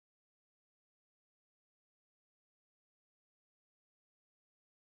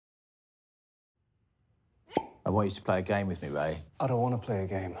want you to play a game with me, Ray. I don't want to play a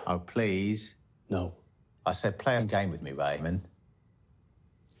game. Oh, please. No. I said play a game with me, Raymond.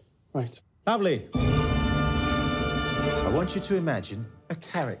 Right. Lovely. I want you to imagine a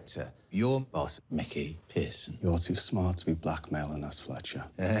character. Your boss, Mickey Pearson. You're too smart to be blackmailing us, Fletcher.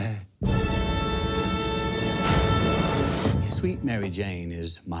 Sweet Mary Jane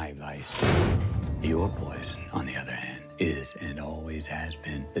is my vice. Your poison, on the other hand, is and always has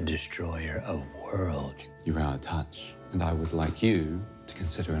been the destroyer of worlds. You're out of touch, and I would like you to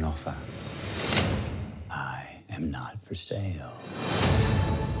consider an offer. I am not for sale.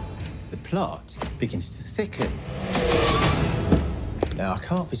 The plot begins to thicken. Now, I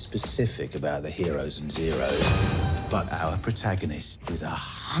can't be specific about the heroes and zeros, but our protagonist is a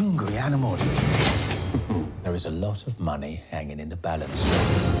hungry animal. There is a lot of money hanging in the balance.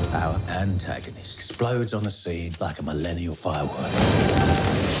 Our antagonist explodes on the scene like a millennial firework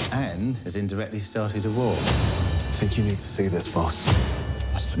and has indirectly started a war. I think you need to see this, boss.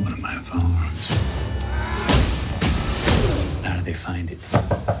 That's one of my firearms. How do they find it?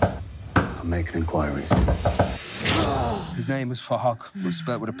 I'm making inquiries. His name is Fahak. We're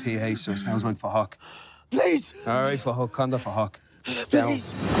spelled with a PH, so it sounds like Fahak. Please! All right, Fahak, Kanda Fahak.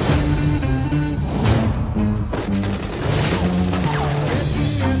 Please!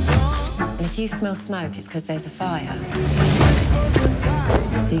 If you smell smoke, it's because there's a fire.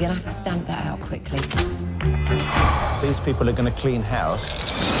 So you're gonna have to stamp that out quickly. These people are going to clean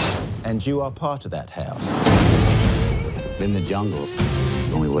house, and you are part of that house. In the jungle,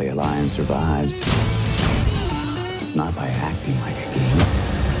 the only way a lion survives, not by acting like a king,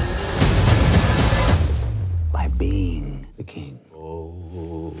 by being the king.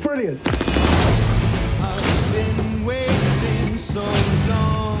 Oh. Brilliant! I've been waiting so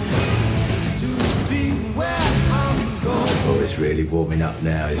long to be where I'm going. Oh, it's really warming up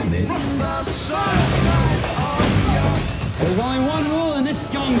now, isn't it? The sunshine on your... There's only one rule in this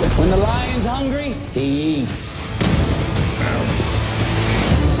jungle. When the lion's hungry, he eats.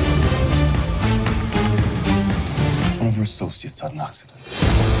 One of our associates had an accident.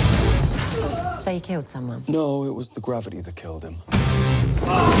 So you killed someone? No, it was the gravity that killed him.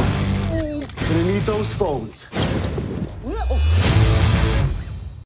 Gonna need those phones.